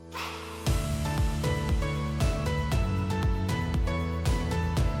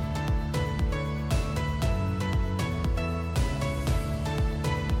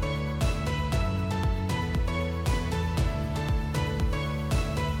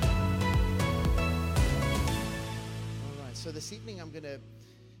So this evening I'm going to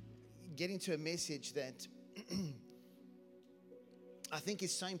get into a message that I think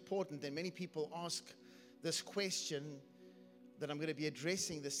is so important that many people ask this question that I'm going to be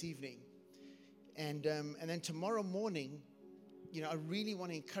addressing this evening. And then tomorrow morning, I really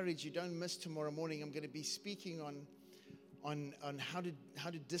want to encourage you, don't miss tomorrow morning. I'm going to be speaking on how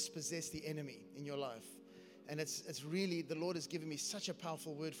to dispossess the enemy in your life. And it's really, the Lord has given me such a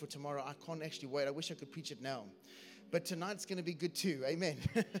powerful word for tomorrow. I can't actually wait. I wish I could preach it now. But tonight's going to be good too. Amen.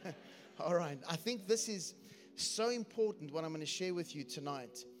 All right. I think this is so important, what I'm going to share with you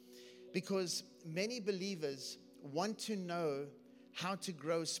tonight, because many believers want to know how to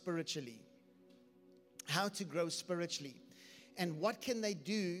grow spiritually. How to grow spiritually. And what can they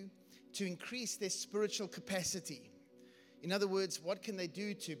do to increase their spiritual capacity? In other words, what can they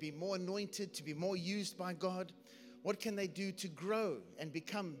do to be more anointed, to be more used by God? What can they do to grow and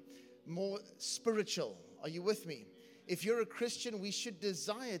become more spiritual? Are you with me? If you're a Christian, we should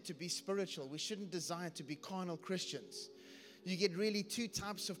desire to be spiritual. We shouldn't desire to be carnal Christians. You get really two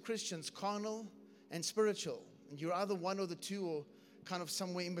types of Christians, carnal and spiritual. And you're either one or the two, or kind of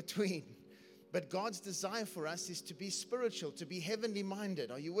somewhere in between. But God's desire for us is to be spiritual, to be heavenly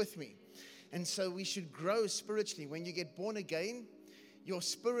minded. Are you with me? And so we should grow spiritually. When you get born again, your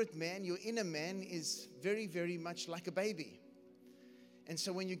spirit man, your inner man is very, very much like a baby. And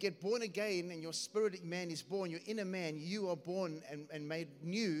so when you get born again and your spirit man is born, your inner man, you are born and made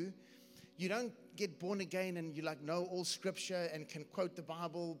new. You don't get born again and you know all scripture and can quote the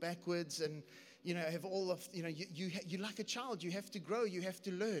Bible backwards and, have all of, you're like a child. You have to grow. You have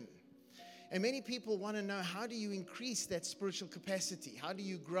to learn. And many people want to know, how do you increase that spiritual capacity? How do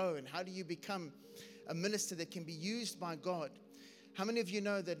you grow and how do you become a minister that can be used by God? How many of you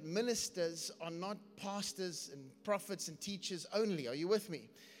know that ministers are not pastors and prophets and teachers only? Are you with me?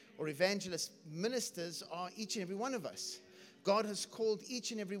 Or evangelists. Ministers are each and every one of us. God has called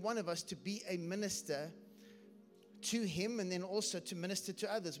each and every one of us to be a minister to Him and then also to minister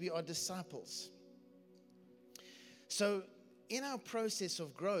to others. We are disciples. So in our process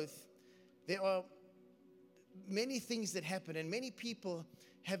of growth, there are many things that happen, and many people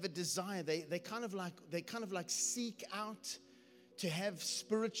have a desire. They kind of like seek out to have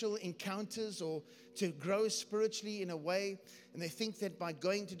spiritual encounters or to grow spiritually in a way, and they think that by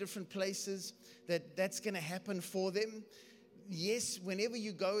going to different places that's going to happen for them. Yes, whenever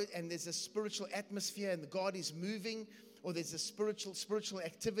you go and there's a spiritual atmosphere and God is moving, or there's a spiritual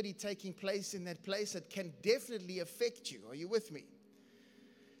activity taking place in that place, it can definitely affect you. Are you with me?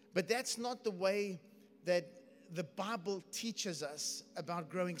 But that's not the way that the Bible teaches us about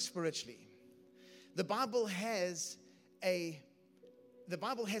growing spiritually. The Bible has a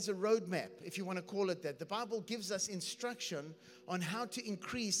roadmap, if you want to call it that. The Bible gives us instruction on how to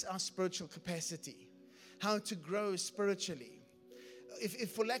increase our spiritual capacity, how to grow spiritually.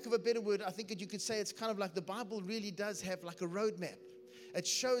 If for lack of a better word, I think that you could say it's kind of like the Bible really does have like a roadmap. It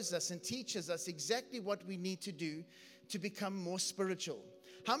shows us and teaches us exactly what we need to do to become more spiritual.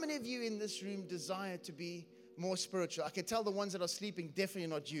 How many of you in this room desire to be more spiritual? I can tell the ones that are sleeping, definitely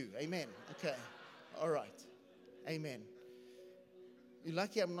not you. Amen. Okay. All right. Amen. You're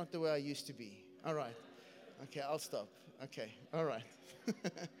lucky I'm not the way I used to be. All right. Okay, I'll stop. Okay. All right.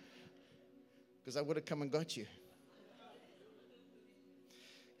 Because I would have come and got you.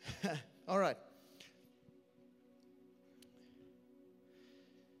 All right.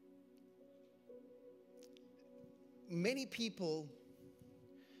 Many people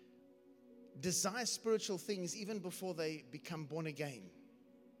desire spiritual things even before they become born again.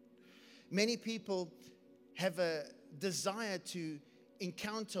 Many people have a desire to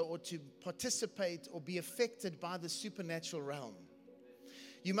encounter or to participate or be affected by the supernatural realm.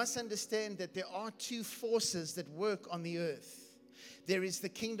 You must understand that there are two forces that work on the earth. There is the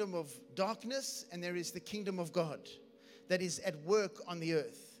kingdom of darkness and there is the kingdom of God that is at work on the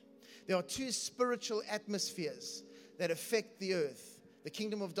earth. There are two spiritual atmospheres that affect the earth. The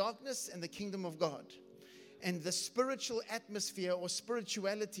kingdom of darkness and the kingdom of God. And the spiritual atmosphere or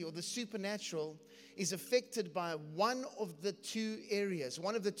spirituality or the supernatural is affected by one of the two areas,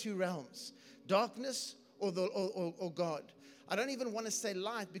 one of the two realms, darkness or God. I don't even want to say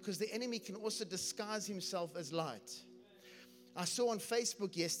light because the enemy can also disguise himself as light. I saw on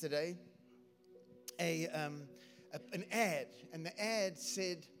Facebook yesterday an ad, and the ad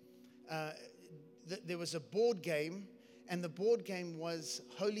said that there was a board game. And the board game was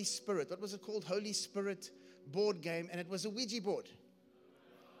Holy Spirit. What was it called? Holy Spirit board game. And it was a Ouija board.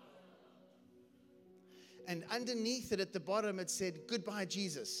 And underneath it at the bottom, it said, "Goodbye,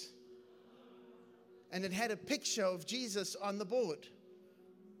 Jesus." And it had a picture of Jesus on the board.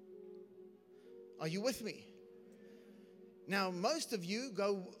 Are you with me? Now, most of you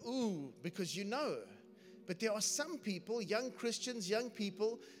go, ooh, because you know. But there are some people, young Christians, young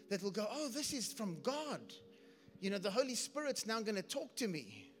people, that will go, oh, this is from God. You know, the Holy Spirit's now going to talk to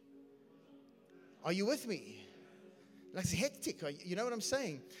me. Are you with me? Like, it's hectic. You know what I'm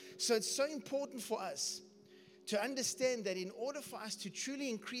saying? So it's so important for us to understand that in order for us to truly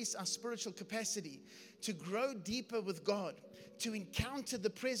increase our spiritual capacity, to grow deeper with God, to encounter the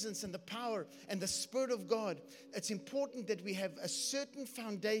presence and the power and the Spirit of God, it's important that we have a certain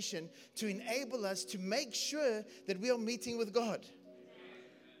foundation to enable us to make sure that we are meeting with God.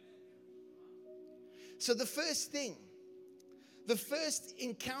 So the first thing, the first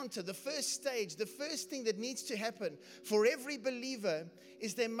encounter, the first stage, the first thing that needs to happen for every believer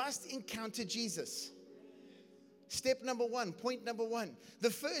is they must encounter Jesus. Step number one, point number one. The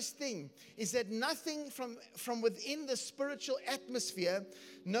first thing is that nothing from within the spiritual atmosphere,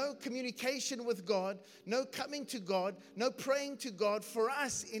 no communication with God, no coming to God, no praying to God for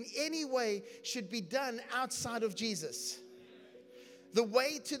us in any way should be done outside of Jesus. The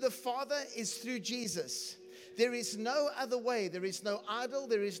way to the Father is through Jesus. There is no other way. There is no idol.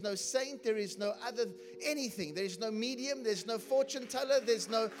 There is no saint. There is no other anything. There is no medium. There's no fortune teller. There's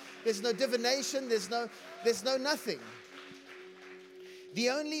no divination. There's no nothing. The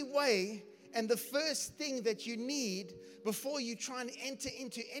only way and the first thing that you need before you try and enter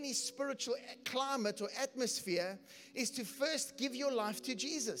into any spiritual climate or atmosphere is to first give your life to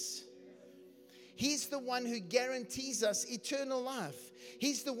Jesus. He's the one who guarantees us eternal life.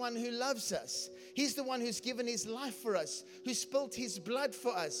 He's the one who loves us. He's the one who's given his life for us, who spilled his blood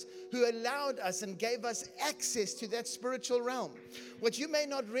for us, who allowed us and gave us access to that spiritual realm. What you may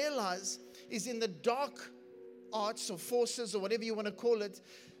not realize is in the dark arts or forces or whatever you want to call it,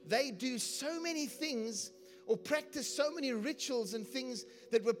 they do so many things or practice so many rituals and things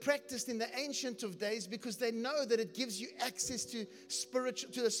that were practiced in the ancient of days because they know that it gives you access to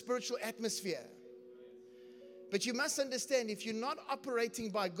the spiritual atmosphere. But you must understand, if you're not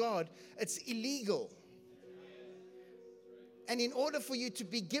operating by God, it's illegal. And in order for you to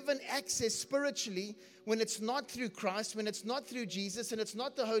be given access spiritually, when it's not through Christ, when it's not through Jesus, and it's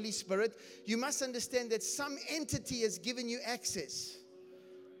not the Holy Spirit, you must understand that some entity has given you access.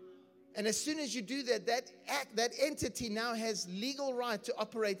 And as soon as you do that, that entity now has legal right to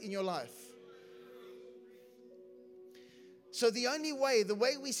operate in your life. So the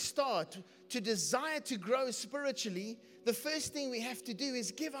way we start to desire to grow spiritually, the first thing we have to do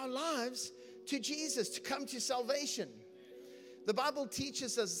is give our lives to Jesus, to come to salvation. The Bible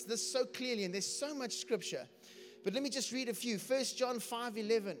teaches us this so clearly, and there's so much scripture. But let me just read a few. 1 John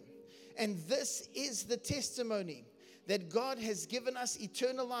 5:11. And this is the testimony that God has given us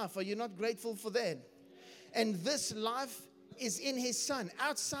eternal life. Are you not grateful for that? And this life is in his Son.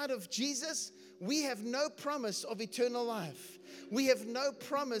 Outside of Jesus, we have no promise of eternal life. We have no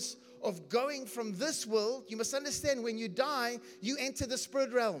promise of going from this world. You must understand, when you die, you enter the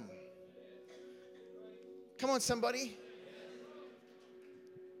spirit realm. Come on, somebody.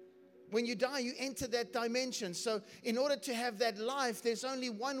 When you die, you enter that dimension. So in order to have that life, there's only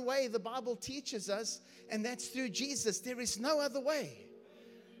one way the Bible teaches us, and that's through Jesus. There is no other way.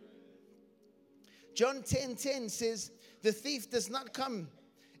 John 10:10 says, the thief does not come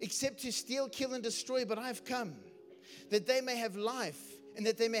except to steal, kill, and destroy, but I have come that they may have life and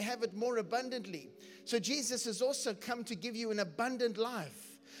that they may have it more abundantly. So Jesus has also come to give you an abundant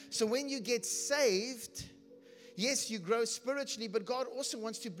life. So when you get saved, yes, you grow spiritually, but God also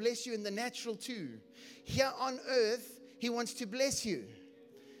wants to bless you in the natural too. Here on earth, he wants to bless you.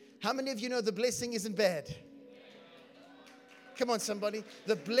 How many of you know the blessing isn't bad? Come on, somebody.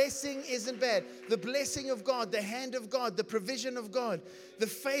 The blessing isn't bad. The blessing of God, the hand of God, the provision of God, the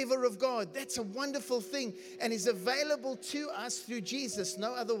favor of God, that's a wonderful thing and is available to us through Jesus.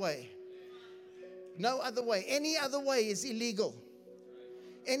 No other way. No other way. Any other way is illegal.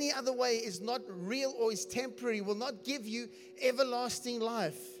 Any other way is not real or is temporary, will not give you everlasting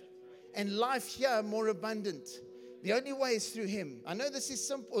life and life here more abundant. The only way is through him. I know this is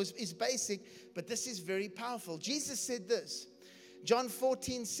simple, is basic, but this is very powerful. Jesus said this, John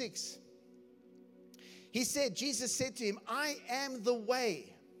 14:6. Jesus said to him, I am the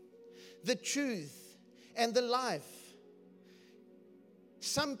way, the truth, and the life.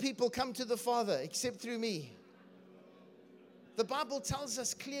 Some people come to the Father except through me. The Bible tells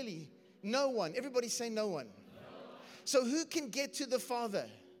us clearly, no one. Everybody say no one. So who can get to the Father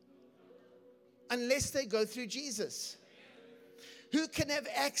unless they go through Jesus? Who can have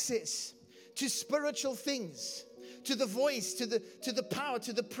access to spiritual things, to the voice, to the power,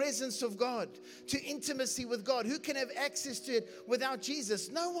 to the presence of God, to intimacy with God? Who can have access to it without Jesus?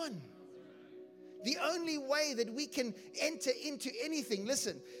 No one. The only way that we can enter into anything,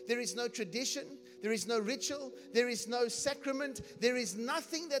 listen, there is no tradition, there is no ritual, there is no sacrament, there is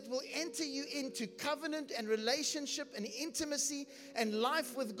nothing that will enter you into covenant and relationship and intimacy and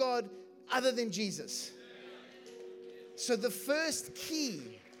life with God other than Jesus. So the first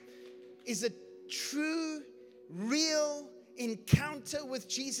key is a true, real encounter with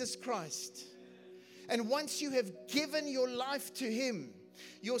Jesus Christ. And once you have given your life to Him,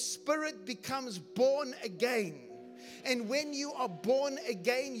 your spirit becomes born again. And when you are born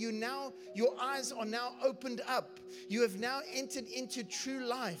again, your eyes are now opened up. You have now entered into true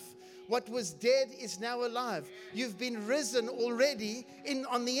life. What was dead is now alive. You've been risen already.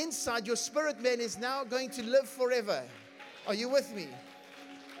 On the inside, your spirit man is now going to live forever. Are you with me?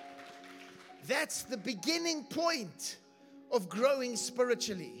 That's the beginning point of growing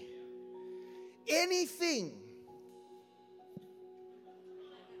spiritually. Anything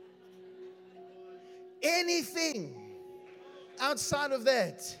outside of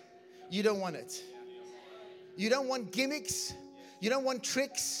that, you don't want it. You don't want gimmicks. You don't want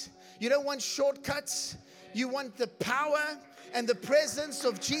tricks. You don't want shortcuts. You want the power and the presence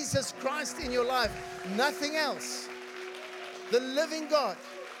of Jesus Christ in your life. Nothing else. The living God.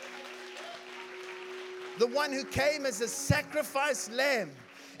 The one who came as a sacrifice lamb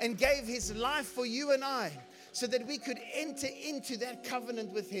and gave His life for you and I so that we could enter into that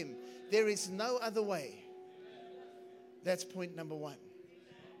covenant with Him. There is no other way. That's point number one.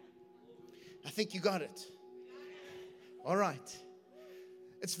 I think you got it. All right.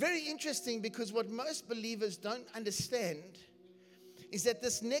 It's very interesting because what most believers don't understand is that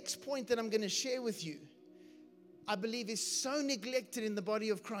this next point that I'm going to share with you, I believe is so neglected in the body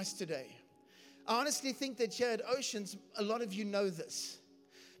of Christ today. I honestly think that here at Oceans, a lot of you know this.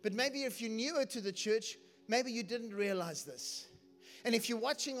 But maybe if you're newer to the church, maybe you didn't realize this. And if you're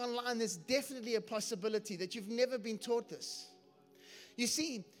watching online, there's definitely a possibility that you've never been taught this. You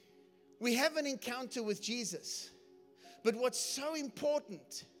see, we have an encounter with Jesus. But what's so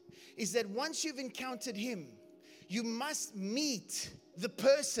important is that once you've encountered Him, you must meet the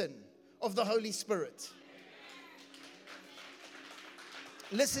person of the Holy Spirit.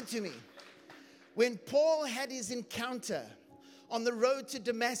 Listen to me. When Paul had his encounter on the road to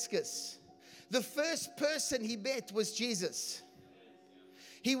Damascus, the first person he met was Jesus.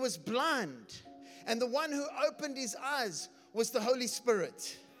 He was blind, and the one who opened his eyes was the Holy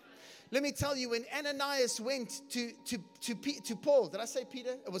Spirit. Let me tell you, when Ananias went to Paul, did I say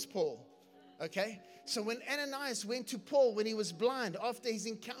Peter? It was Paul. Okay? So when Ananias went to Paul when he was blind after his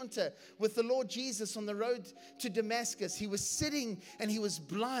encounter with the Lord Jesus on the road to Damascus, he was sitting and he was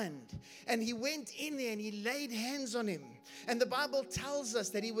blind. And he went in there and he laid hands on him. And the Bible tells us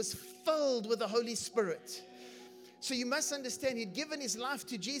that he was filled with the Holy Spirit. So you must understand, he'd given his life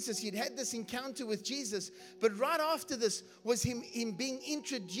to Jesus. He'd had this encounter with Jesus. But right after this was him being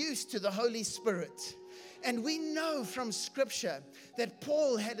introduced to the Holy Spirit. And we know from Scripture that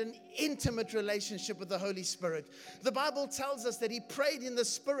Paul had an intimate relationship with the Holy Spirit. The Bible tells us that he prayed in the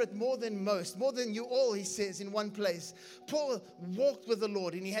Spirit more than most, more than you all, he says, in one place. Paul walked with the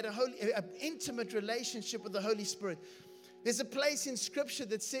Lord and he had an intimate relationship with the Holy Spirit. There's a place in Scripture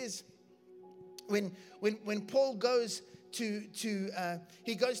that says, when Paul goes to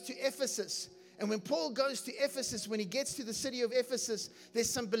Ephesus, and when Paul goes to Ephesus, when he gets to the city of Ephesus, there's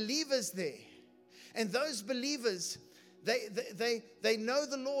some believers there, and those believers, they know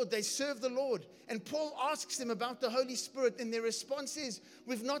the Lord, they serve the Lord, and Paul asks them about the Holy Spirit, and their response is,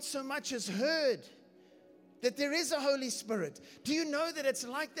 we've not so much as heard that there is a Holy Spirit. Do you know that it's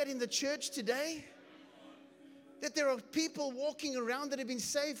like that in the church today? That there are people walking around that have been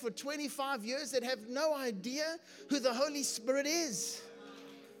saved for 25 years that have no idea who the Holy Spirit is.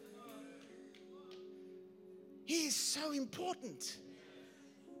 He is so important.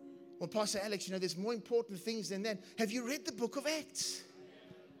 Well, Pastor Alex, there's more important things than that. Have you read the book of Acts?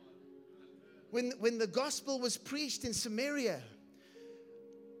 When the gospel was preached in Samaria,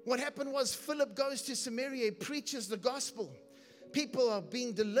 what happened was Philip goes to Samaria, he preaches the gospel. People are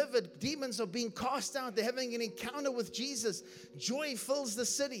being delivered. Demons are being cast out. They're having an encounter with Jesus. Joy fills the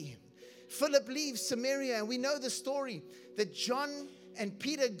city. Philip leaves Samaria, and we know the story that John and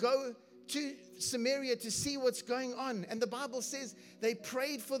Peter go to Samaria to see what's going on. And the Bible says they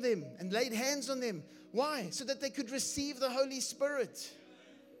prayed for them and laid hands on them. Why? So that they could receive the Holy Spirit.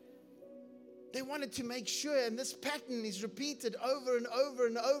 They wanted to make sure, and this pattern is repeated over and over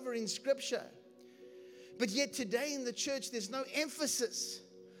and over in Scripture. But yet today in the church, there's no emphasis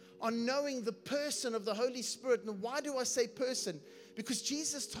on knowing the person of the Holy Spirit. And why do I say person? Because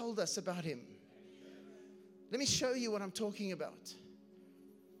Jesus told us about Him. Let me show you what I'm talking about.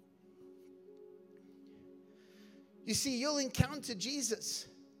 You see, you'll encounter Jesus,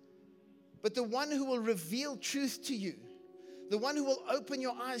 but the one who will reveal truth to you, the one who will open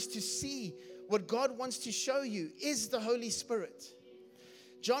your eyes to see what God wants to show you, is the Holy Spirit.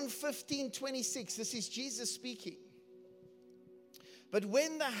 John 15:26, this is Jesus speaking. But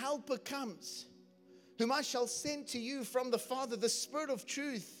when the Helper comes, whom I shall send to you from the Father, the Spirit of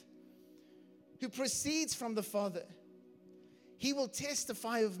truth, who proceeds from the Father, He will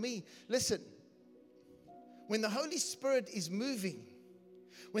testify of me. Listen, when the Holy Spirit is moving,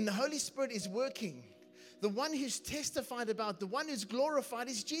 when the Holy Spirit is working, the one who's testified about, the one who's glorified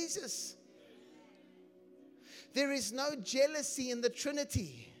is Jesus. There is no jealousy in the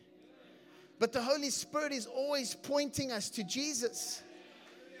Trinity, but the Holy Spirit is always pointing us to Jesus,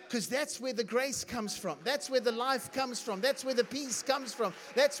 because that's where the grace comes from. That's where the life comes from. That's where the peace comes from.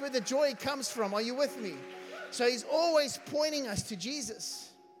 That's where the joy comes from. Are you with me? So He's always pointing us to Jesus.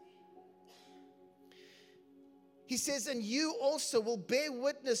 He says, and you also will bear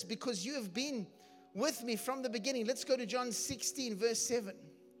witness because you have been with me from the beginning. Let's go to John 16, verse 7.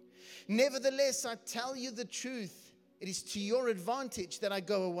 Nevertheless, I tell you the truth. It is to your advantage that I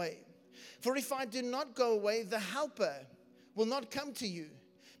go away. For if I do not go away, the Helper will not come to you.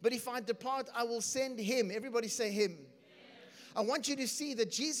 But if I depart, I will send Him. Everybody say Him. I want you to see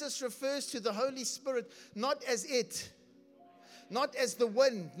that Jesus refers to the Holy Spirit not as it, not as the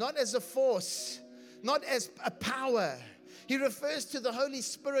wind, not as a force, not as a power. He refers to the Holy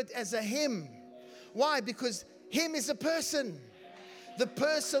Spirit as a Him. Why? Because Him is a person. The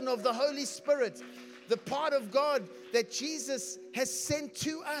person of the Holy Spirit, the part of God that Jesus has sent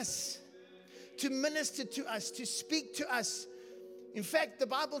to us, to minister to us, to speak to us. In fact, the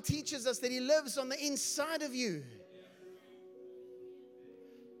Bible teaches us that He lives on the inside of you.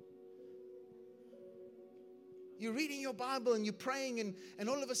 You're reading your Bible and you're praying, and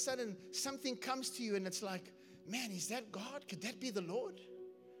all of a sudden something comes to you and it's like, man, is that God? Could that be the Lord?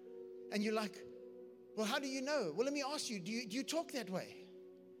 And you're like, well, how do you know? Well, let me ask you, do you talk that way?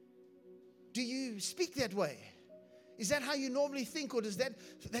 Do you speak that way? Is that how you normally think? Or does that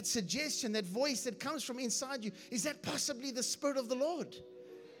suggestion, that voice that comes from inside you, is that possibly the Spirit of the Lord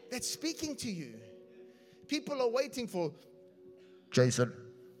that's speaking to you? People are waiting for, Jason,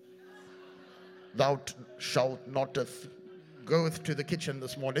 thou shalt not goeth to the kitchen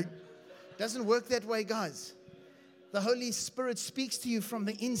this morning. Doesn't work that way, guys. The Holy Spirit speaks to you from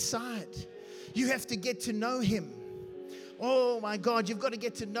the inside. You have to get to know Him. Oh my God, you've got to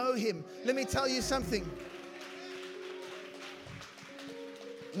get to know Him. Let me tell you something.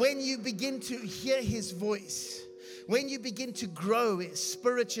 When you begin to hear His voice, when you begin to grow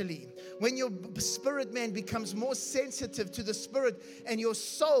spiritually, when your spirit man becomes more sensitive to the Spirit, and your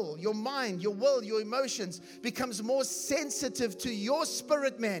soul, your mind, your will, your emotions becomes more sensitive to your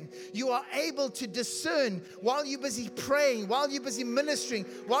spirit man, you are able to discern while you're busy praying, while you're busy ministering,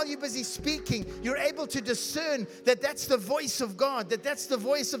 while you're busy speaking. You're able to discern that that's the voice of God, that that's the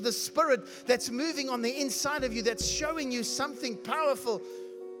voice of the Spirit that's moving on the inside of you, that's showing you something powerful.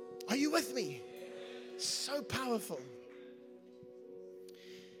 Are you with me? So powerful.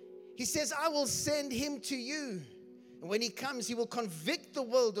 He says, I will send Him to you. And when He comes, He will convict the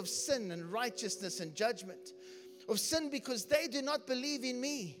world of sin and righteousness and judgment. Of sin because they do not believe in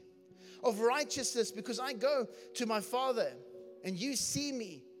me. Of righteousness because I go to my Father and you see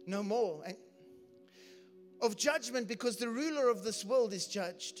me no more. And of judgment because the ruler of this world is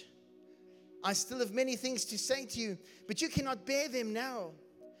judged. I still have many things to say to you, but you cannot bear them now.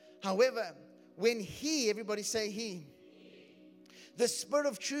 However, when He, everybody say He, the Spirit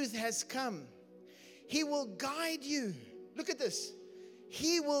of truth has come, He will guide you. Look at this.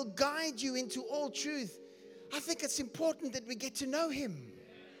 He will guide you into all truth. I think it's important that we get to know Him.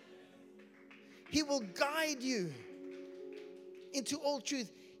 He will guide you into all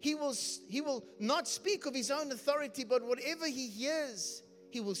truth. He will not speak of His own authority, but whatever He hears,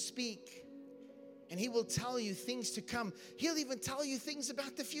 He will speak. And He will tell you things to come. He'll even tell you things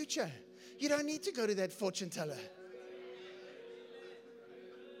about the future. You don't need to go to that fortune teller.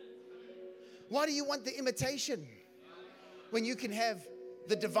 Why do you want the imitation when you can have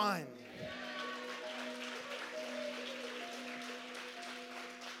the divine?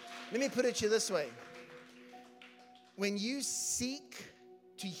 Let me put it to you this way. When you seek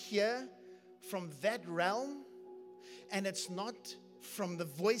to hear from that realm, and it's not from the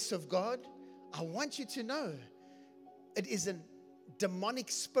voice of God, I want you to know it is a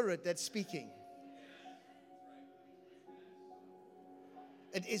demonic spirit that's speaking.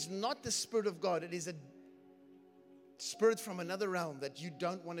 It is not the Spirit of God. It is a spirit from another realm that you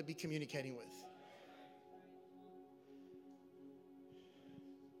don't want to be communicating with.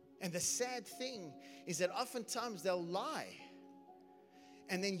 And the sad thing is that oftentimes they'll lie.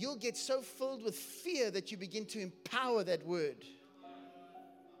 And then you'll get so filled with fear that you begin to empower that word.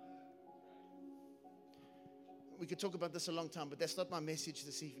 We could talk about this a long time, but that's not my message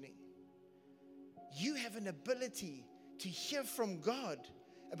this evening. You have an ability to hear from God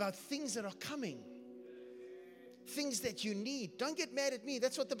about things that are coming. Things that you need. Don't get mad at me.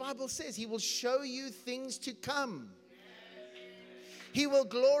 That's what the Bible says. He will show you things to come. He will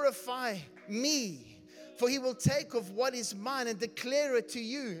glorify me, for he will take of what is mine and declare it to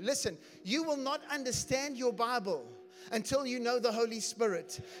you. Listen, you will not understand your Bible until you know the Holy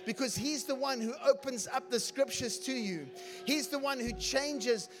Spirit, because he's the one who opens up the scriptures to you. He's the one who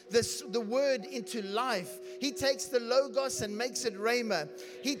changes the word into life. He takes the Logos and makes it Rhema.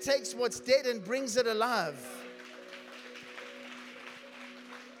 He takes what's dead and brings it alive.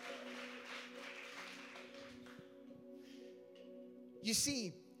 You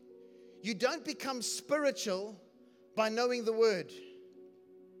see, you don't become spiritual by knowing the word.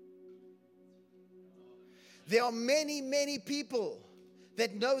 There are many, many people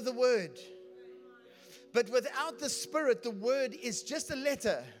that know the word. But without the Spirit, the word is just a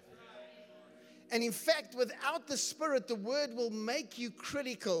letter. And in fact, without the Spirit, the word will make you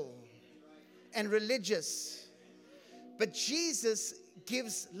critical and religious. But Jesus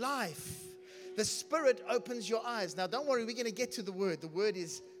gives life. The Spirit opens your eyes. Now, don't worry, we're going to get to the word. The word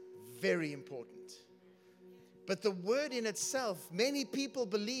is very important. But the word in itself, many people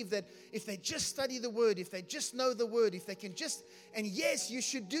believe that if they just study the word, if they just know the word, if they can just, and yes, you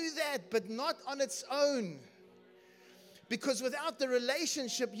should do that, but not on its own. Because without the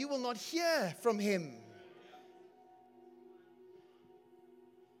relationship, you will not hear from him.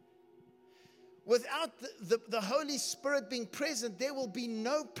 Without the Holy Spirit being present, there will be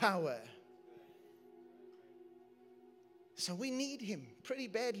no power. So we need him pretty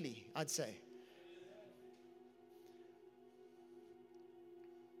badly, I'd say.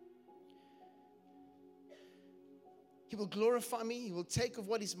 He will glorify me. He will take of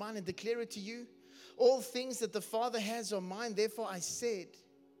what is mine and declare it to you. All things that the Father has are mine. Therefore I said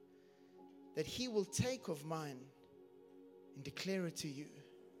that he will take of mine and declare it to you.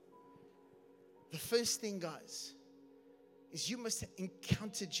 The first thing, guys, is you must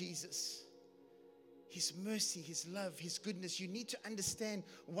encounter Jesus. His mercy, his love, his goodness. You need to understand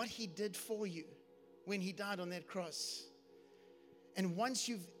what he did for you when he died on that cross. And once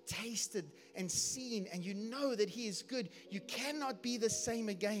you've tasted and seen and you know that he is good, you cannot be the same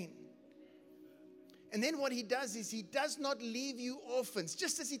again. And then what he does is he does not leave you orphans,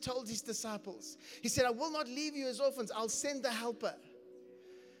 just as he told his disciples. He said, I will not leave you as orphans. I'll send the helper.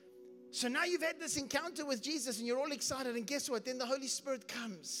 So now you've had this encounter with Jesus and you're all excited. And guess what? Then the Holy Spirit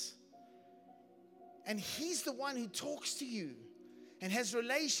comes. And he's the one who talks to you and has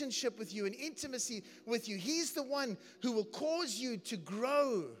relationship with you and intimacy with you. He's the one who will cause you to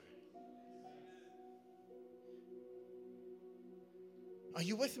grow. Are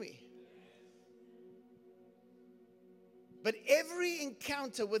you with me? But every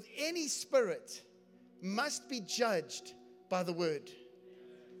encounter with any spirit must be judged by the word.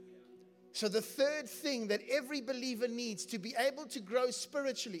 So the third thing that every believer needs to be able to grow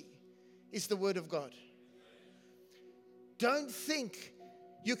spiritually is the word of God. Don't think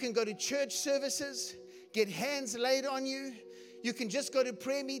you can go to church services, get hands laid on you. You can just go to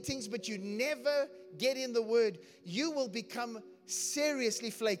prayer meetings, but you never get in the word. You will become seriously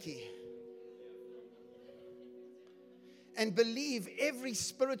flaky. And believe every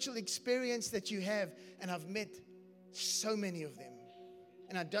spiritual experience that you have, and I've met so many of them.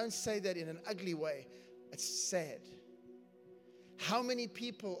 And I don't say that in an ugly way. It's sad. How many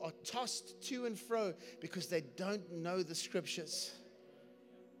people are tossed to and fro because they don't know the scriptures?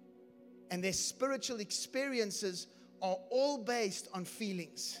 And their spiritual experiences are all based on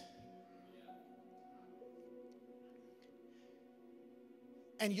feelings.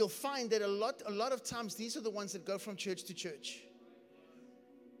 And you'll find that a lot of times these are the ones that go from church to church.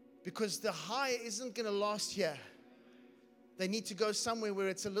 Because the high isn't going to last here. They need to go somewhere where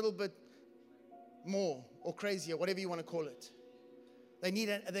it's a little bit more or crazier, whatever you want to call it. They need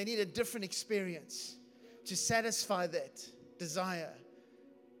a different experience to satisfy that desire.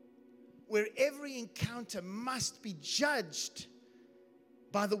 Where every encounter must be judged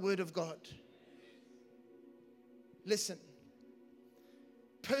by the word of God. Listen,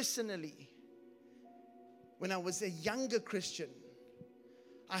 personally, when I was a younger Christian,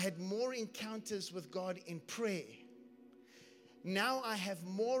 I had more encounters with God in prayer. Now I have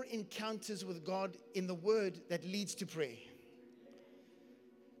more encounters with God in the word that leads to prayer.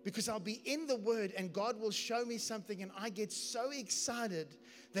 Because I'll be in the word and God will show me something and I get so excited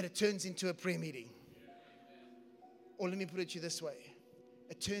that it turns into a prayer meeting. Or let me put it to you this way.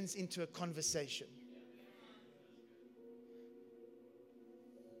 It turns into a conversation.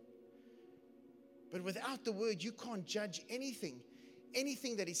 But without the word, you can't judge anything.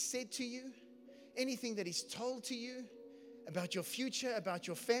 Anything that is said to you, anything that is told to you about your future, about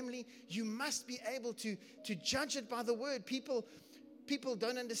your family, you must be able to judge it by the word. People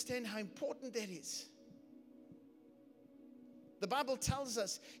don't understand how important that is. The Bible tells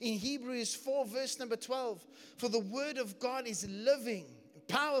us in Hebrews 4 verse number 12, for the word of God is living,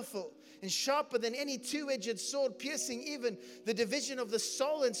 powerful, and sharper than any two-edged sword, piercing even the division of the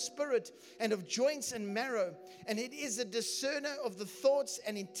soul and spirit and of joints and marrow. And it is a discerner of the thoughts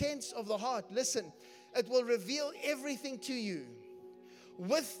and intents of the heart. Listen, it will reveal everything to you.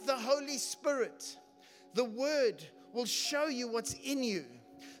 With the Holy Spirit, the word will show you what's in you.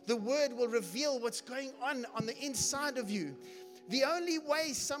 The word will reveal what's going on the inside of you. The only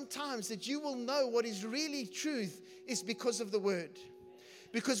way sometimes that you will know what is really truth is because of the word.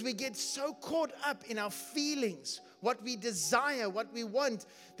 Because we get so caught up in our feelings, what we desire, what we want,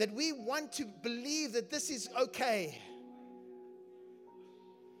 that we want to believe that this is okay.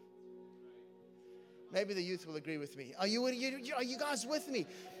 Maybe the youth will agree with me. Are you guys with me?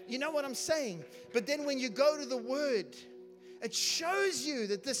 You know what I'm saying? But then when you go to the word, it shows you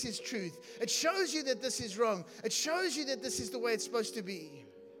that this is truth. It shows you that this is wrong. It shows you that this is the way it's supposed to be.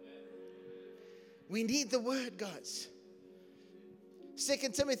 We need the word, guys. 2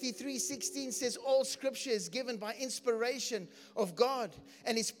 Timothy 3:16 says, all scripture is given by inspiration of God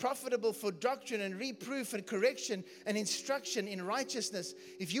and is profitable for doctrine and reproof and correction and instruction in righteousness.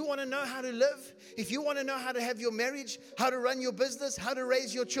 If you want to know how to live, if you want to know how to have your marriage, how to run your business, how to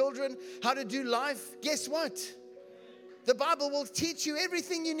raise your children, how to do life, guess what? The Bible will teach you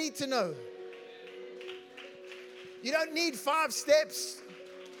everything you need to know. You don't need 5 steps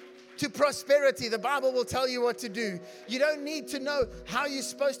to prosperity. The Bible will tell you what to do. You don't need to know how you're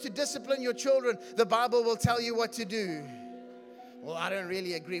supposed to discipline your children. The Bible will tell you what to do. Well, I don't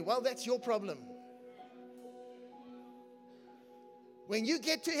really agree. Well, that's your problem. When you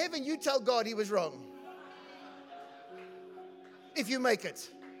get to heaven, you tell God he was wrong. If you make it.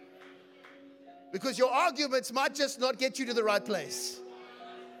 Because your arguments might just not get you to the right place.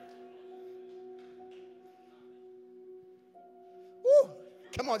 Woo!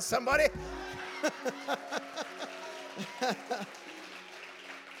 Come on, somebody.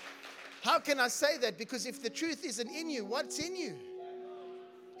 How can I say that? Because if the truth isn't in you, what's in you?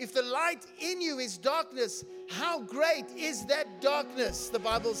 If the light in you is darkness, how great is that darkness, the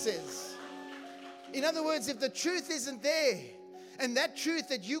Bible says. In other words, if the truth isn't there, and that truth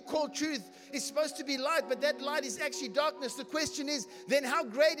that you call truth is supposed to be light, but that light is actually darkness, the question is, then how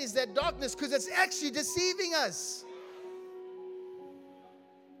great is that darkness? Because it's actually deceiving us.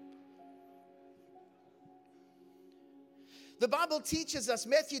 The Bible teaches us,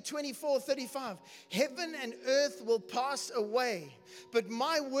 Matthew 24:35, heaven and earth will pass away, but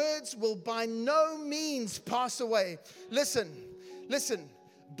my words will by no means pass away. Listen.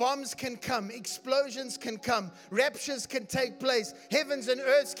 Bombs can come, explosions can come, raptures can take place, heavens and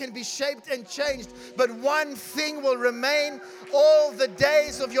earths can be shaped and changed, but one thing will remain all the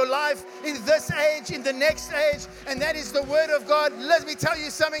days of your life, in this age, in the next age, and that is the Word of God. Let me tell you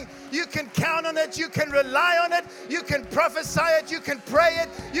something, you can count on it, you can rely on it, you can prophesy it, you can pray it,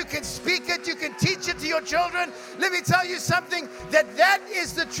 you can speak it, you can teach it to your children. Let me tell you something, that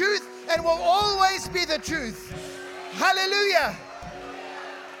is the truth and will always be the truth. Hallelujah.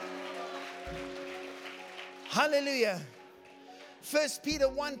 Hallelujah. 1 Peter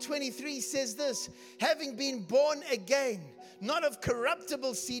 1:23 says this, having been born again, not of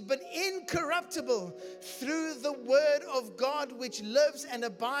corruptible seed, but incorruptible, through the word of God which lives and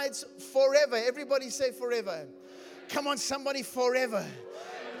abides forever. Everybody say forever. Come on, somebody, forever.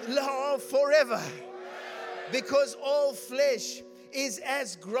 Oh, forever. Because all flesh is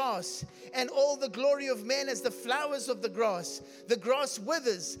as grass, and all the glory of man as the flowers of the grass. The grass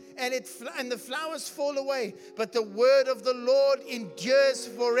withers, and the flowers fall away, but the word of the Lord endures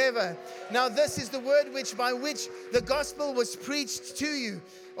forever. Now this is the word by which the gospel was preached to you.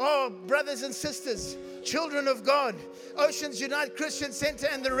 Oh, brothers and sisters, children of God, Oceans Unite Christian Center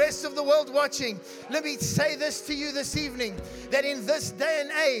and the rest of the world watching, let me say this to you this evening, that in this day and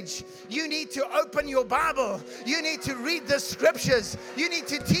age, you need to open your Bible. You need to read the scriptures. You need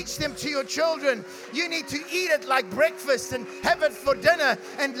to teach them to your children. You need to eat it like breakfast and have it for dinner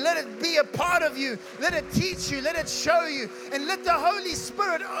and let it be a part of you. Let it teach you. Let it show you. And let the Holy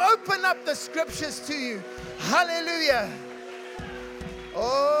Spirit open up the scriptures to you. Hallelujah.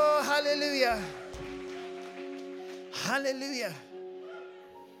 Oh, hallelujah. Hallelujah.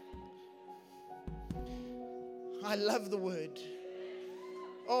 I love the word.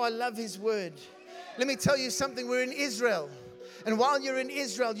 Oh, I love his word. Let me tell you something. We're in Israel. And while you're in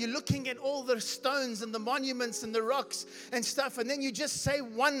Israel, you're looking at all the stones and the monuments and the rocks and stuff. And then you just say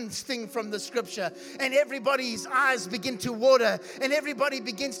one thing from the scripture. And everybody's eyes begin to water. And everybody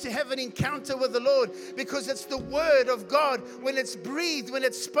begins to have an encounter with the Lord. Because it's the word of God. When it's breathed, when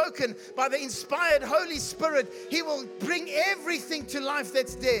it's spoken by the inspired Holy Spirit, he will bring everything to life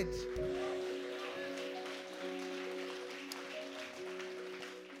that's dead.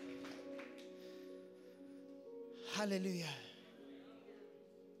 Hallelujah.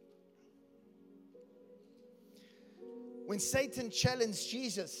 When Satan challenged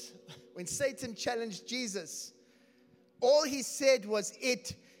Jesus, all he said was,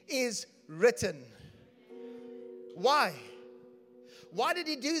 "It is written." Why? Why did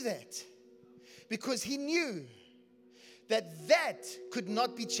he do that? Because he knew that could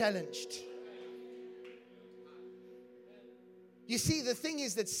not be challenged. You see, the thing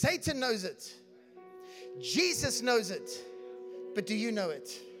is that Satan knows it. Jesus knows it. But do you know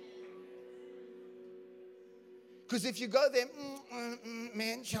it? Because if you go there,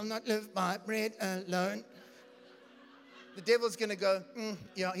 man shall not live by bread alone, the devil's going to go,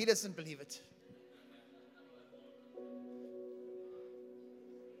 yeah, he doesn't believe it.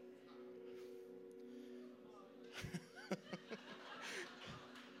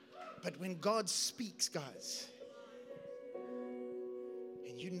 But when God speaks, guys,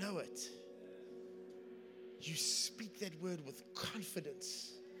 and you know it, you speak that word with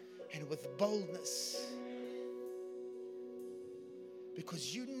confidence and with boldness.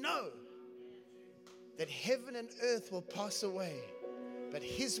 Because you know that heaven and earth will pass away, but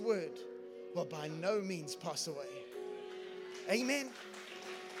his word will by no means pass away. Amen.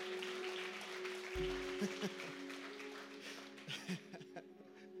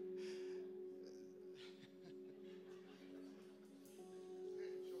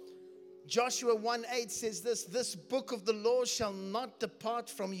 Joshua 1:8 says this book of the law shall not depart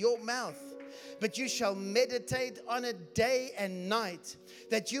from your mouth, but you shall meditate on it day and night,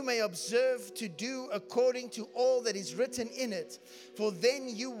 that you may observe to do according to all that is written in it. For then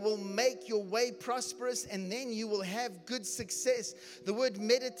you will make your way prosperous, and then you will have good success. The word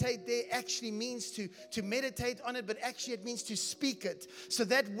meditate there actually means to meditate on it, but actually it means to speak it. So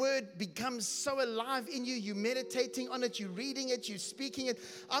that word becomes so alive in you. You're meditating on it, you're reading it, you're speaking it.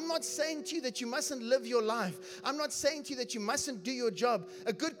 I'm not saying to you that you mustn't live your life. I'm not saying to you that you mustn't do your job.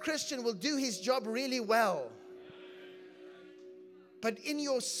 A good Christian will do his job really well. But in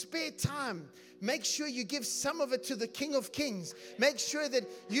your spare time, make sure you give some of it to the King of Kings. Make sure that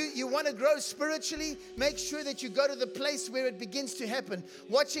you want to grow spiritually. Make sure that you go to the place where it begins to happen.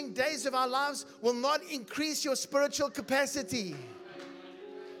 Watching Days of Our Lives will not increase your spiritual capacity.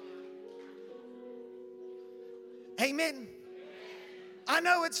 Amen. I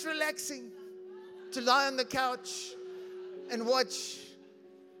know it's relaxing to lie on the couch and watch.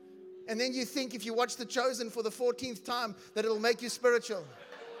 And then you think if you watch The Chosen for the 14th time that it'll make you spiritual.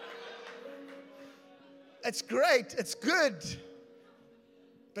 It's great. It's good.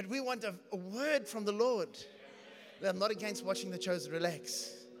 But we want a word from the Lord. I'm not against watching The Chosen.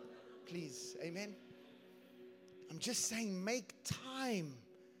 Relax. Please. Amen. I'm just saying make time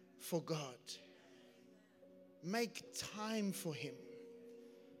for God. Make time for Him.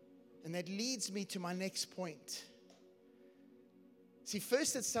 And that leads me to my next point. See,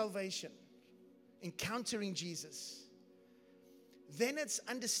 first it's salvation, encountering Jesus. Then it's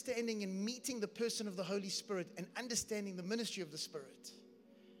understanding and meeting the person of the Holy Spirit and understanding the ministry of the Spirit.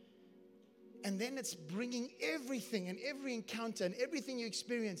 And then it's bringing everything and every encounter and everything you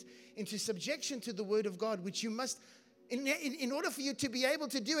experience into subjection to the Word of God, which you must, in order for you to be able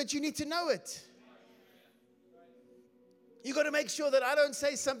to do it, you need to know it. You got to make sure that I don't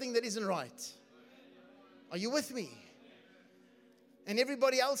say something that isn't right. Are you with me? And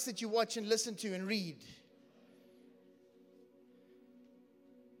everybody else that you watch and listen to and read.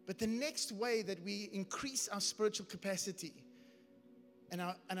 But the next way that we increase our spiritual capacity and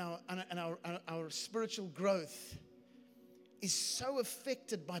our spiritual growth is so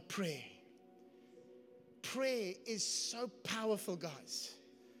affected by prayer. Prayer is so powerful, guys.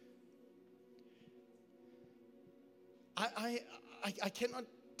 I cannot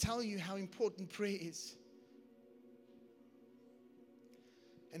tell you how important prayer is.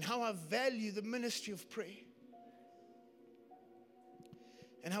 And how I value the ministry of prayer.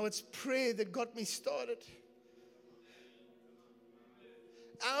 And how it's prayer that got me started.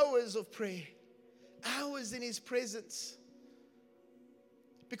 Hours of prayer. Hours in His presence.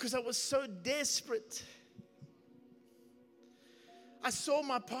 Because I was so desperate. I saw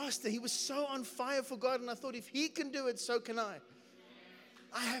my pastor. He was so on fire for God. And I thought, if he can do it, so can I.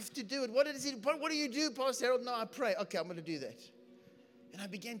 I have to do it. What do you do, Pastor Harold? No, I pray. Okay, I'm going to do that. And I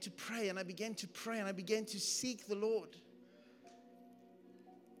began to pray, and I began to pray, and I began to seek the Lord.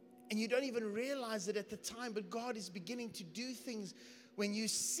 And you don't even realize it at the time, but God is beginning to do things. When you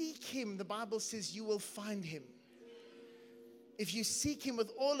seek Him, the Bible says you will find Him. If you seek Him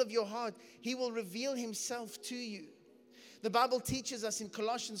with all of your heart, He will reveal Himself to you. The Bible teaches us in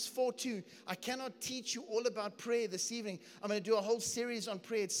Colossians 4:2. I cannot teach you all about prayer this evening. I'm going to do a whole series on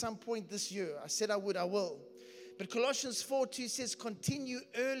prayer at some point this year. I said I would, I will. But Colossians 4:2 says, continue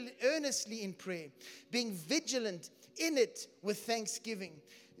earnestly in prayer, being vigilant in it with thanksgiving.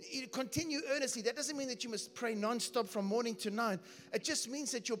 Continue earnestly. That doesn't mean that you must pray nonstop from morning to night. It just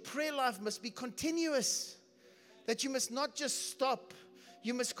means that your prayer life must be continuous. That you must not just stop.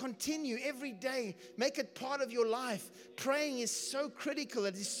 You must continue every day. Make it part of your life. Praying is so critical.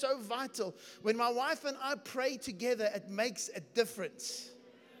 It is so vital. When my wife and I pray together, it makes a difference.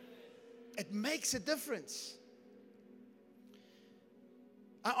 It makes a difference.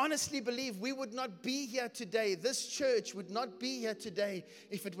 I honestly believe we would not be here today. This church would not be here today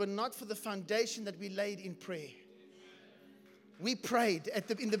if it were not for the foundation that we laid in prayer. We prayed.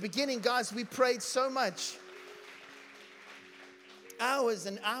 In the beginning, guys, we prayed so much. Hours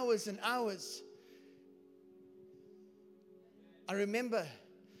and hours and hours. I remember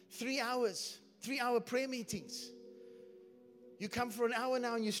 3-hour prayer meetings. You come for an hour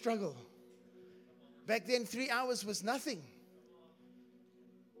now and you struggle. Back then, 3 hours was nothing.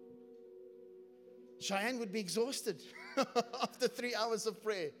 Cheyenne would be exhausted after 3 hours of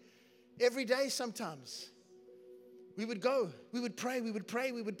prayer. Every day sometimes. We would go, we would pray, we would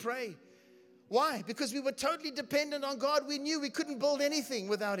pray, we would pray. Why? Because we were totally dependent on God. We knew we couldn't build anything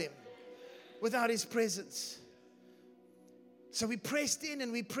without Him, without His presence. So we pressed in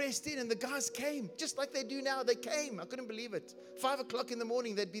and we pressed in, and the guys came, just like they do now. They came. I couldn't believe it. 5 o'clock in the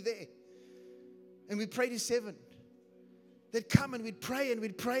morning, they'd be there. And we'd pray to 7. They'd come and we'd pray and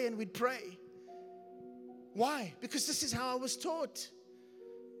we'd pray and we'd pray. Why? Because this is how I was taught.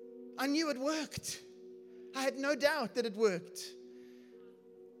 I knew it worked. I had no doubt that it worked.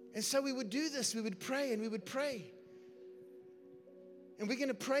 And so we would do this. We would pray and we would pray. And we're going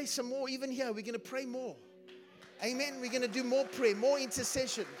to pray some more. Even here, we're going to pray more. Amen. We're going to do more prayer, more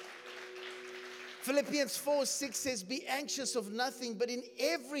intercession. Philippians 4:6 says, be anxious of nothing, but in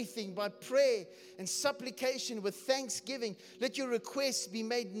everything by prayer and supplication with thanksgiving, let your requests be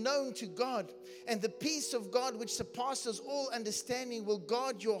made known to God. And the peace of God, which surpasses all understanding, will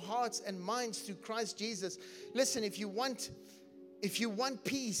guard your hearts and minds through Christ Jesus. Listen, if you want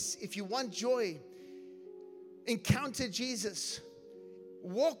peace, if you want joy, encounter Jesus.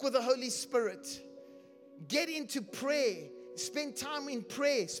 Walk with the Holy Spirit. Get into prayer. Spend time in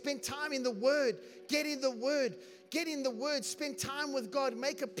prayer. Spend time in the Word. Get in the Word. Get in the Word. Spend time with God.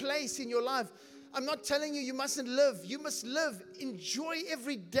 Make a place in your life. I'm not telling you mustn't live. You must live. Enjoy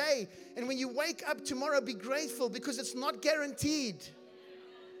every day. And when you wake up tomorrow, be grateful, because it's not guaranteed.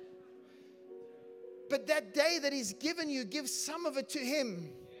 But that day that He's given you, give some of it to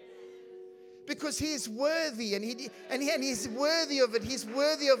Him. Because He is worthy, and He's worthy of it. He's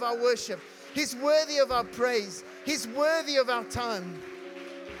worthy of our worship. He's worthy of our praise. He's worthy of our time.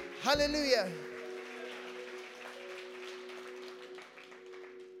 Hallelujah.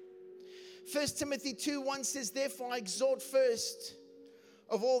 1 Timothy 2:1 says, therefore I exhort first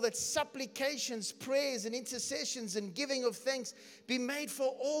of all that supplications, prayers, and intercessions and giving of thanks be made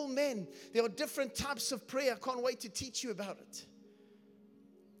for all men. There are different types of prayer. I can't wait to teach you about it.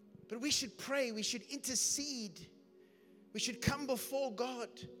 But we should pray. We should intercede. We should come before God.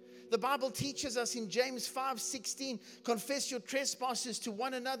 The Bible teaches us in James 5:16, confess your trespasses to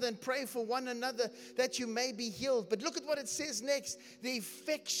one another and pray for one another that you may be healed. But look at what it says next. The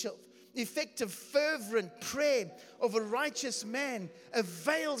effective, fervent prayer of a righteous man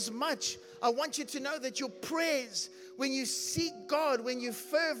avails much. I want you to know that your prayers, when you seek God, when you're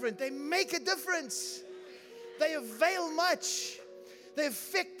fervent, they make a difference. They avail much. They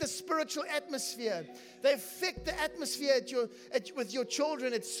affect the spiritual atmosphere. They affect the atmosphere with your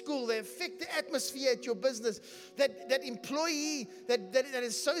children at school. They affect the atmosphere at your business. That employee, that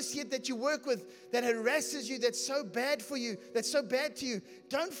associate that you work with, that harasses you, that's so bad for you, that's so bad to you.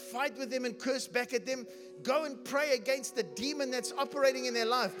 Don't fight with them and curse back at them. Go and pray against the demon that's operating in their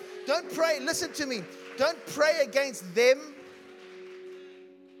life. Don't pray, listen to me. Don't pray against them.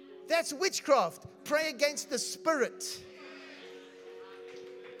 That's witchcraft. Pray against the spirit.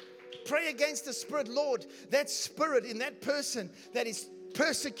 Pray against the spirit. Lord, that spirit in that person that is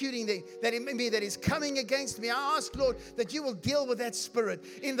persecuting that is coming against me. I ask, Lord, that you will deal with that spirit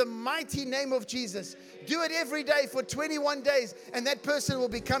in the mighty name of Jesus. Do it every day for 21 days, and that person will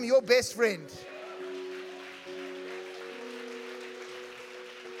become your best friend.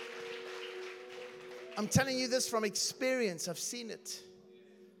 I'm telling you this from experience. I've seen it.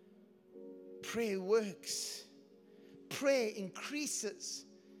 Prayer works. Prayer increases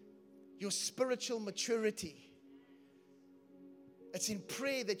your spiritual maturity. It's in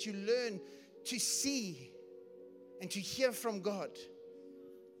prayer that you learn to see and to hear from God.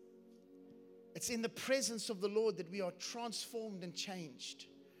 It's in the presence of the Lord that we are transformed and changed.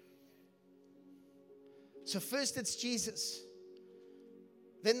 So first it's Jesus,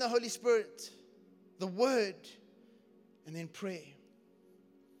 then the Holy Spirit, the Word, and then prayer.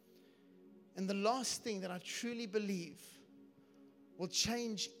 And the last thing that I truly believe will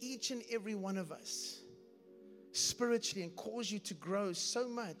change each and every one of us spiritually and cause you to grow so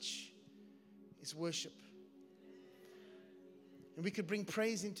much is worship. And we could bring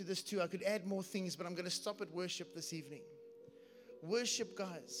praise into this too. I could add more things, but I'm going to stop at worship this evening. Worship,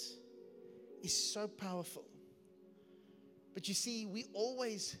 guys, is so powerful. But you see, we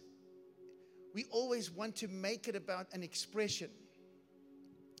always want to make it about an expression.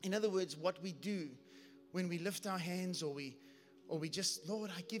 In other words, what we do when we lift our hands or we just,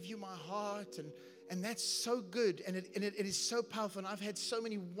 Lord, I give you my heart, and that's so good, and it is so powerful, and I've had so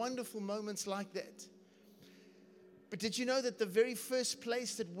many wonderful moments like that. But did you know that the very first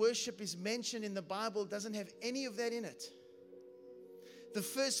place that worship is mentioned in the Bible doesn't have any of that in it? The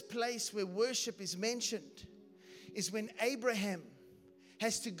first place where worship is mentioned is when Abraham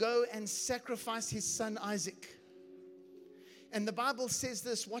has to go and sacrifice his son Isaac. And the Bible says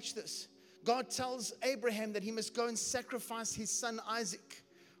this, watch this. God tells Abraham that he must go and sacrifice his son Isaac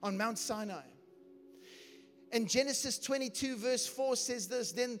on Mount Sinai. And Genesis 22 verse 4 says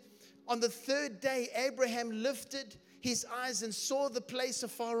this, then on the third day Abraham lifted his eyes and saw the place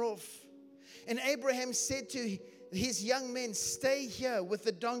afar off. And Abraham said to his young men, stay here with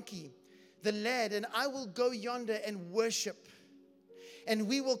the donkey, the lad, and I will go yonder and worship. And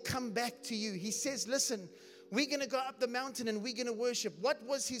we will come back to you. He says, listen, we're going to go up the mountain and we're going to worship. What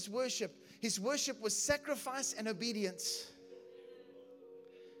was his worship? His worship was sacrifice and obedience.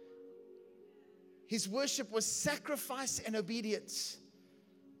 His worship was sacrifice and obedience.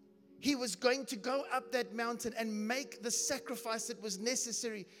 He was going to go up that mountain and make the sacrifice that was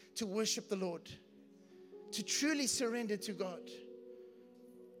necessary to worship the Lord, to truly surrender to God.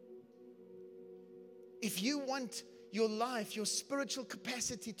 If you want your life, your spiritual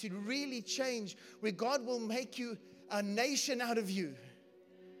capacity to really change, where God will make you a nation out of you,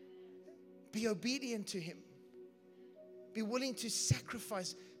 be obedient to Him. Be willing to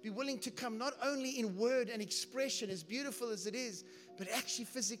sacrifice. Be willing to come not only in word and expression, as beautiful as it is, but actually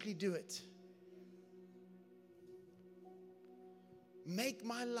physically do it. Make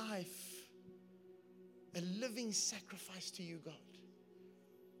my life a living sacrifice to you, God.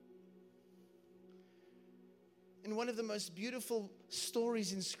 In one of the most beautiful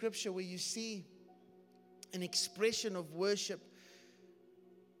stories in Scripture where you see an expression of worship,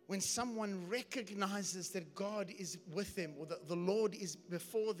 when someone recognizes that God is with them or that the Lord is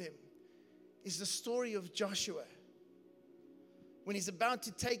before them, is the story of Joshua. When he's about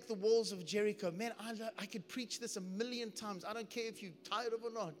to take the walls of Jericho. Man, I could preach this 1,000,000 times. I don't care if you're tired of it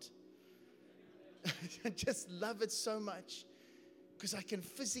or not. I just love it so much because I can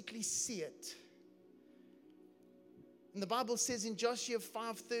physically see it. And the Bible says in Joshua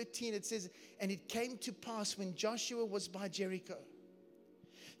 5:13, it says, and it came to pass when Joshua was by Jericho,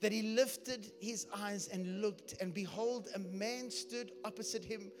 that he lifted his eyes and looked, and behold, a man stood opposite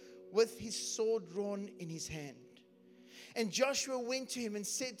him with his sword drawn in his hand. And Joshua went to him and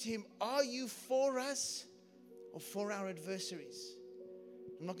said to him, are you for us or for our adversaries?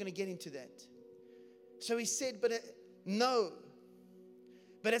 I'm not going to get into that. So he said, no.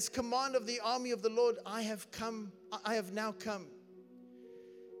 But as command of the army of the Lord, I have now come.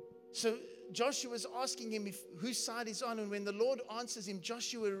 So Joshua is asking him whose side he's on. And when the Lord answers him,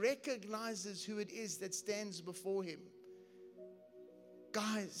 Joshua recognizes who it is that stands before him.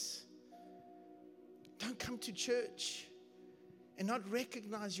 Guys, don't come to church and not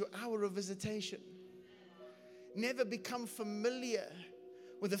recognize your hour of visitation. Never become familiar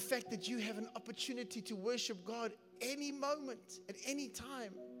with the fact that you have an opportunity to worship God any moment, at any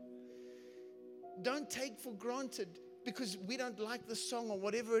time. Don't take for granted because we don't like the song or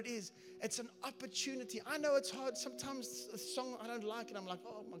whatever it is. It's an opportunity. I know it's hard. Sometimes a song I don't like and I'm like,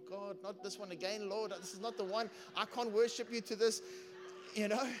 oh my God, not this one again, Lord. This is not the one. I can't worship you to this, you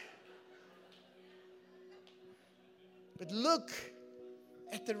know. But look,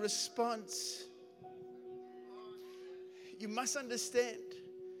 at the response. You must understand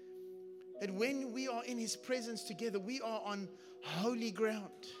that when we are in His presence together, we are on holy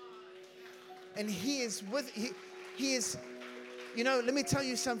ground. And He is let me tell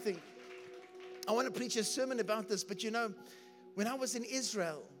you something. I want to preach a sermon about this, but when I was in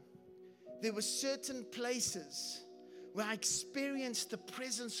Israel, there were certain places where I experienced the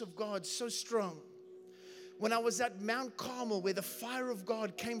presence of God so strong. When I was at Mount Carmel, where the fire of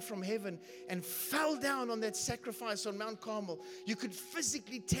God came from heaven and fell down on that sacrifice on Mount Carmel, you could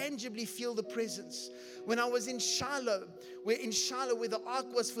physically, tangibly feel the presence. When I was in Shiloh, where the ark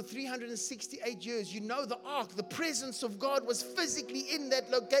was for 368 years, the ark, the presence of God was physically in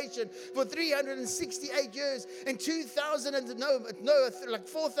that location for 368 years. And 4,000,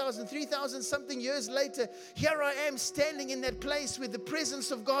 3,000 something years later, here I am standing in that place where the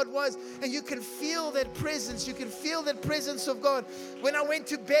presence of God was, and you can feel that presence. You can feel that presence of God. When I went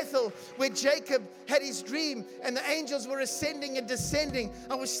to Bethel, where Jacob had his dream and the angels were ascending and descending,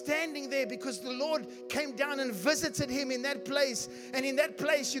 I was standing there because the Lord came down and visited him in that place. And in that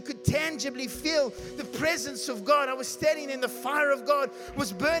place, you could tangibly feel the presence of God. I was standing there and the fire of God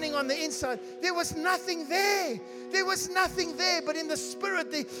was burning on the inside. There was nothing there. There was nothing there, but in the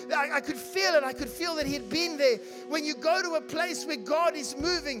spirit, I could feel it. I could feel that He had been there. When you go to a place where God is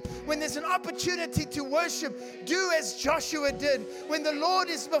moving, when there's an opportunity to worship, do as Joshua did. When the Lord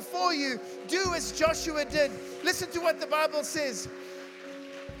is before you, do as Joshua did. Listen to what the Bible says.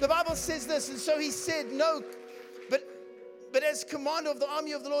 The Bible says this, and so he said, no, but as commander of the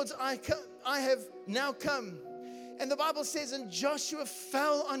army of the Lord, I have now come. And the Bible says, and Joshua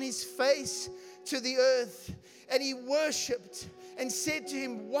fell on his face to the earth, and he worshipped and said to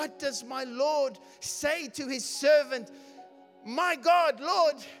him, what does my Lord say to his servant? My God,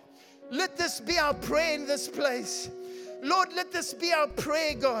 Lord, let this be our prayer in this place. Lord, let this be our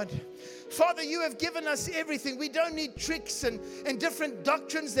prayer, God. Father, you have given us everything. We don't need tricks and different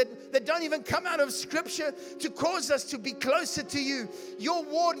doctrines that don't even come out of Scripture to cause us to be closer to you. Your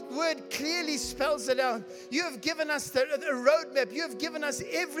word clearly spells it out. You have given us the roadmap. You have given us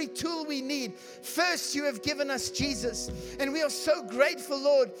every tool we need. First, you have given us Jesus. And we are so grateful,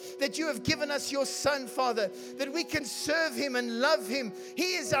 Lord, that you have given us your Son, Father, that we can serve Him and love Him.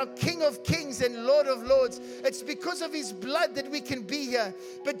 He is our King of Kings and Lord of Lords. It's because of His blood that we can be here.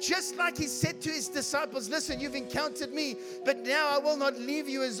 But just like He said to His disciples, listen, you've encountered me, but now I will not leave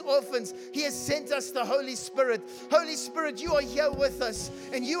you as orphans. He has sent us the Holy Spirit. Holy Spirit, you are here with us,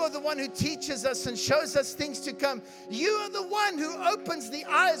 and you are the one who teaches us and shows us things to come. You are the one who opens the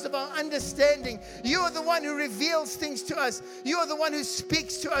eyes of our understanding. You are the one who reveals things to us. You are the one who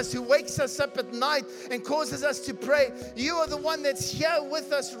speaks to us, who wakes us up at night and causes us to pray. You are the one that's here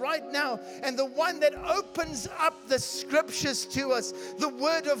with us right now, and the one that opens up the Scriptures to us, the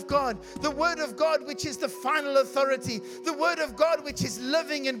Word of God. The Word of God, which is the final authority. The Word of God, which is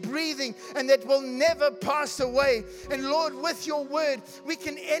living and breathing and that will never pass away. And Lord, with your Word, we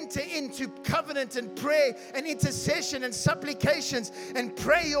can enter into covenant and prayer and intercession and supplications and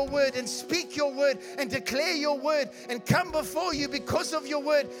pray your Word and speak your Word and declare your Word and come before you because of your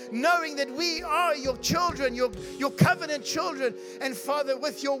Word, knowing that we are your children, your covenant children. And Father,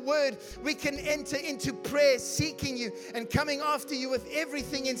 with your Word, we can enter into prayer, seeking you and coming after you with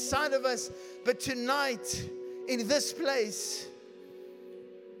everything inside of us. But tonight, in this place,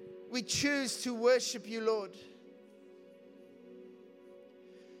 we choose to worship you, Lord.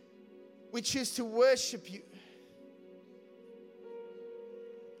 We choose to worship you.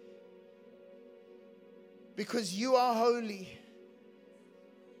 Because you are holy.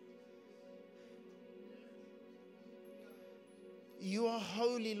 You are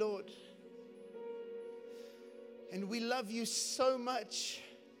holy, Lord. And we love you so much.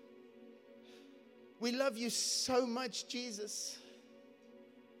 We love you so much, Jesus.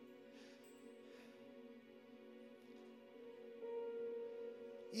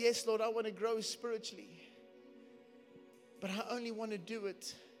 Yes, Lord, I want to grow spiritually, but I only want to do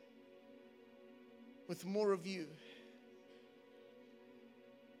it with more of you.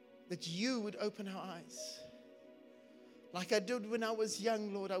 That you would open our eyes. Like I did when I was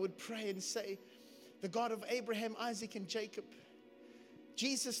young, Lord, I would pray and say, the God of Abraham, Isaac, and Jacob,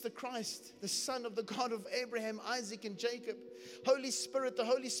 Jesus the Christ, the Son of the God of Abraham, Isaac, and Jacob. Holy Spirit, the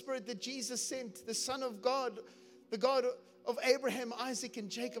Holy Spirit that Jesus sent, the Son of God, the God of Abraham, Isaac, and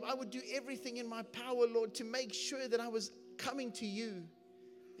Jacob. I would do everything in my power, Lord, to make sure that I was coming to you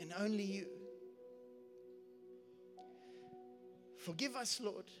and only you. Forgive us,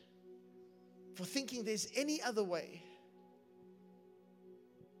 Lord, for thinking there's any other way.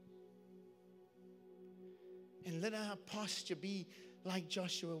 And let our posture be like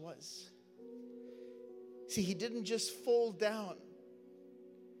Joshua was. See, he didn't just fall down.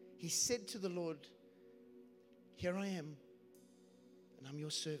 He said to the Lord, here I am, and I'm your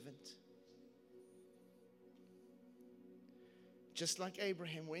servant. Just like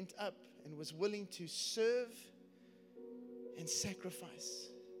Abraham went up and was willing to serve and sacrifice.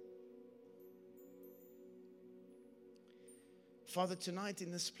 Father, tonight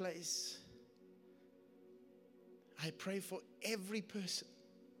in this place, I pray for every person.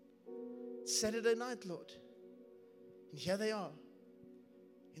 Saturday night, Lord. And here they are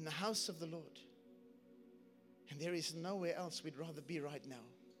in the house of the Lord. And there is nowhere else we'd rather be right now.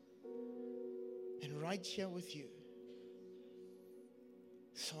 And right here with you.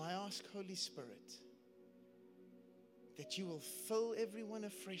 So I ask, Holy Spirit, that you will fill everyone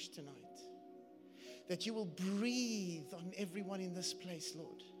afresh tonight. That you will breathe on everyone in this place,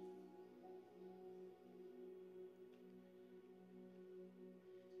 Lord.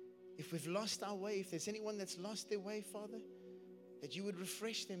 If we've lost our way, if there's anyone that's lost their way, Father, that you would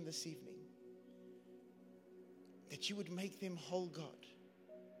refresh them this evening. That you would make them whole, God.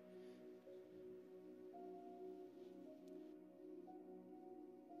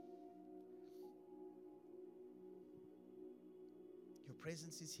 Your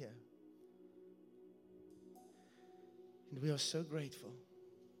presence is here. And we are so grateful.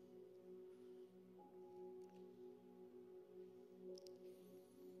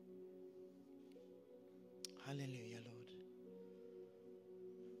 Hallelujah, Lord.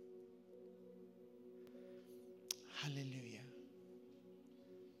 Hallelujah.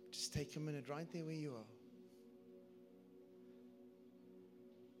 Just take a minute right there where you are.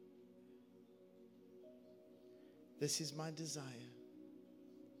 This is my desire,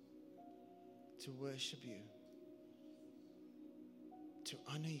 to worship you, to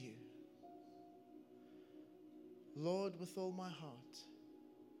honor you. Lord, with all my heart,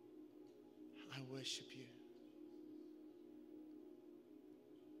 I worship you.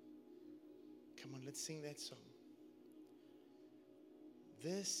 Come on, let's sing that song.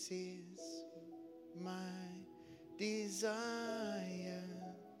 This is my desire,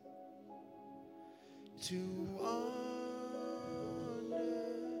 to honor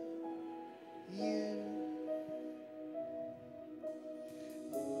you.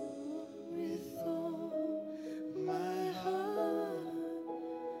 With all my heart,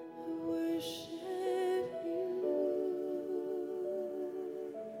 worship you.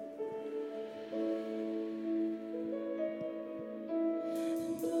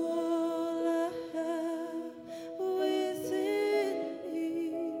 And all I have within me,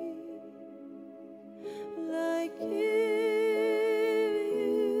 like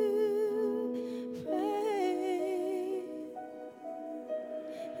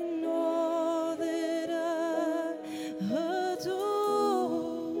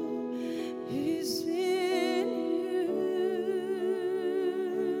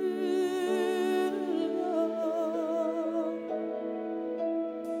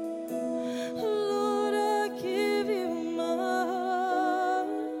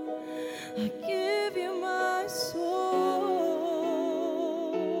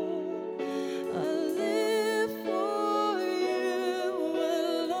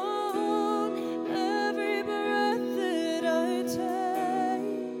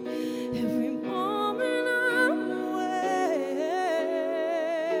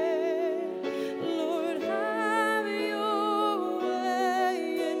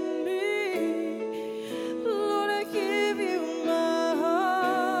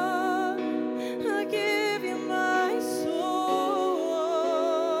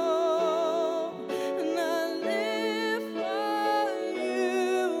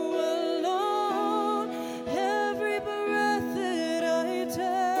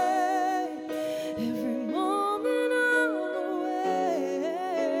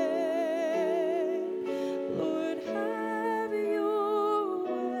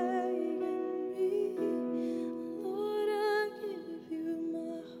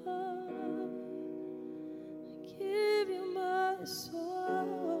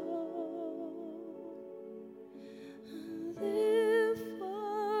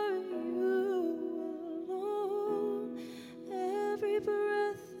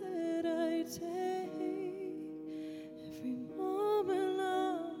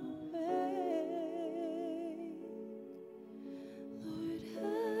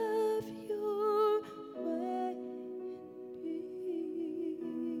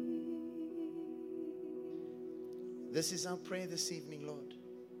This is our prayer this evening, Lord.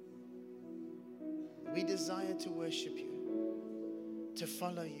 We desire to worship you, to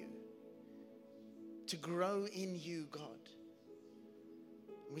follow you, to grow in you, God.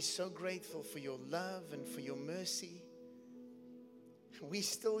 We're so grateful for your love and for your mercy. We're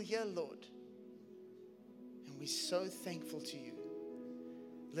still here, Lord. And we're so thankful to you.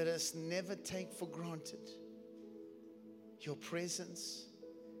 Let us never take for granted your presence,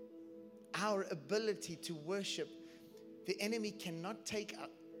 our ability to worship. The enemy cannot take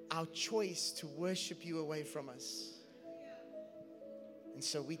our choice to worship you away from us. And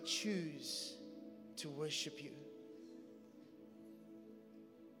so we choose to worship you.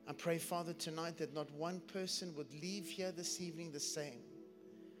 I pray, Father, tonight that not one person would leave here this evening the same,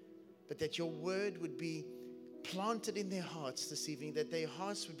 but that your word would be planted in their hearts this evening, that their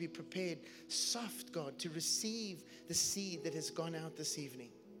hearts would be prepared, soft, God, to receive the seed that has gone out this evening.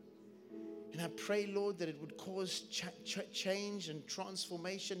 And I pray, Lord, that it would cause change and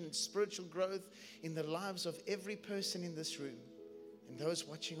transformation and spiritual growth in the lives of every person in this room and those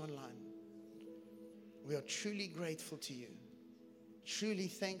watching online. We are truly grateful to you, truly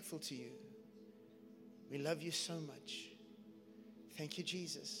thankful to you. We love you so much. Thank you,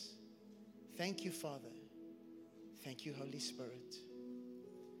 Jesus. Thank you, Father. Thank you, Holy Spirit.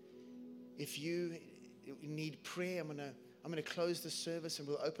 If you need prayer, I'm going to close the service and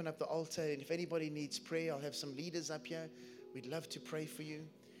we'll open up the altar. And if anybody needs prayer, I'll have some leaders up here. We'd love to pray for you.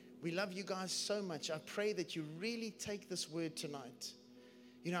 We love you guys so much. I pray that you really take this word tonight.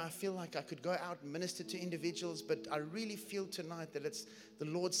 You know, I feel like I could go out and minister to individuals, but I really feel tonight that it's the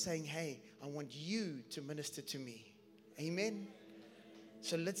Lord saying, hey, I want you to minister to me. Amen.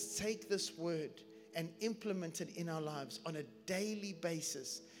 So let's take this word and implement it in our lives on a daily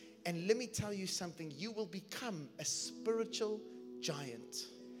basis. And let me tell you something, you will become a spiritual giant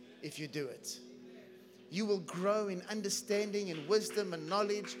if you do it. You will grow in understanding and wisdom and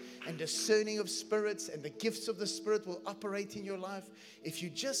knowledge and discerning of spirits, and the gifts of the Spirit will operate in your life if you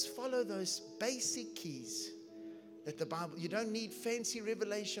just follow those basic keys that the Bible, you don't need fancy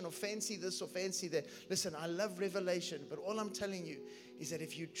revelation or fancy this or fancy that. Listen, I love revelation, but all I'm telling you is that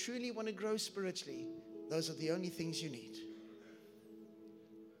if you truly want to grow spiritually, those are the only things you need.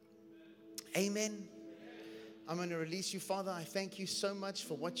 Amen. I'm going to release you, Father. I thank you so much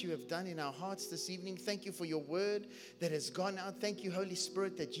for what you have done in our hearts this evening. Thank you for your word that has gone out. Thank you, Holy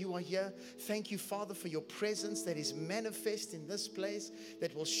Spirit, that you are here. Thank you, Father, for your presence that is manifest in this place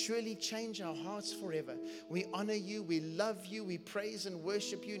that will surely change our hearts forever. We honor you. We love you. We praise and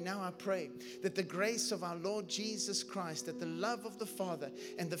worship you. Now I pray that the grace of our Lord Jesus Christ, that the love of the Father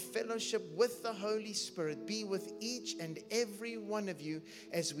and the fellowship with the Holy Spirit be with each and every one of you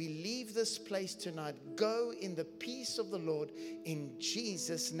as we leave this place tonight. Go in the peace of the Lord in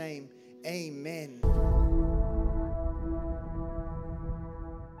Jesus' name. Amen.